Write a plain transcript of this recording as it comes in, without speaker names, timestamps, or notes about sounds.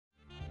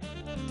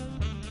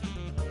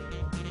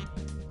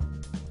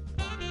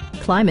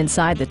Climb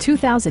inside the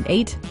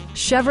 2008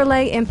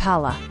 Chevrolet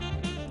Impala.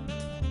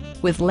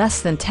 With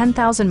less than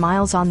 10,000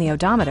 miles on the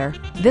odometer,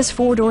 this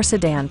four-door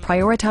sedan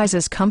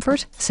prioritizes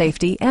comfort,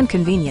 safety, and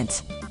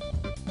convenience.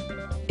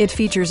 It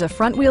features a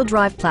front-wheel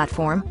drive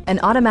platform, an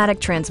automatic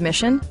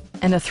transmission,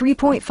 and a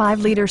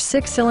 3.5-liter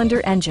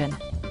six-cylinder engine.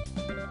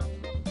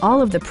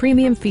 All of the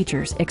premium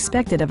features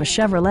expected of a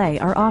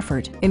Chevrolet are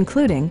offered,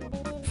 including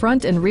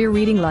front and rear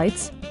reading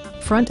lights,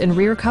 front and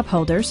rear cup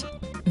holders,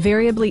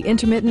 variably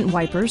intermittent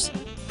wipers,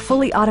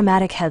 fully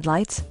automatic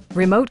headlights,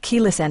 remote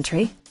keyless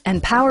entry,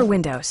 and power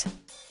windows.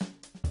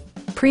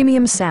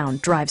 Premium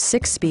sound drives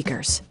 6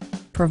 speakers,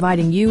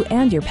 providing you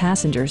and your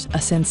passengers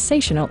a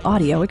sensational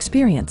audio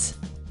experience.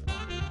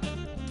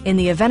 In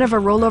the event of a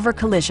rollover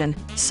collision,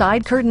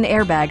 side curtain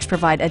airbags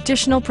provide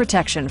additional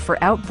protection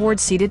for outboard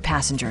seated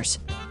passengers.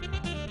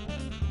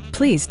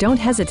 Please don't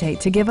hesitate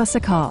to give us a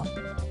call.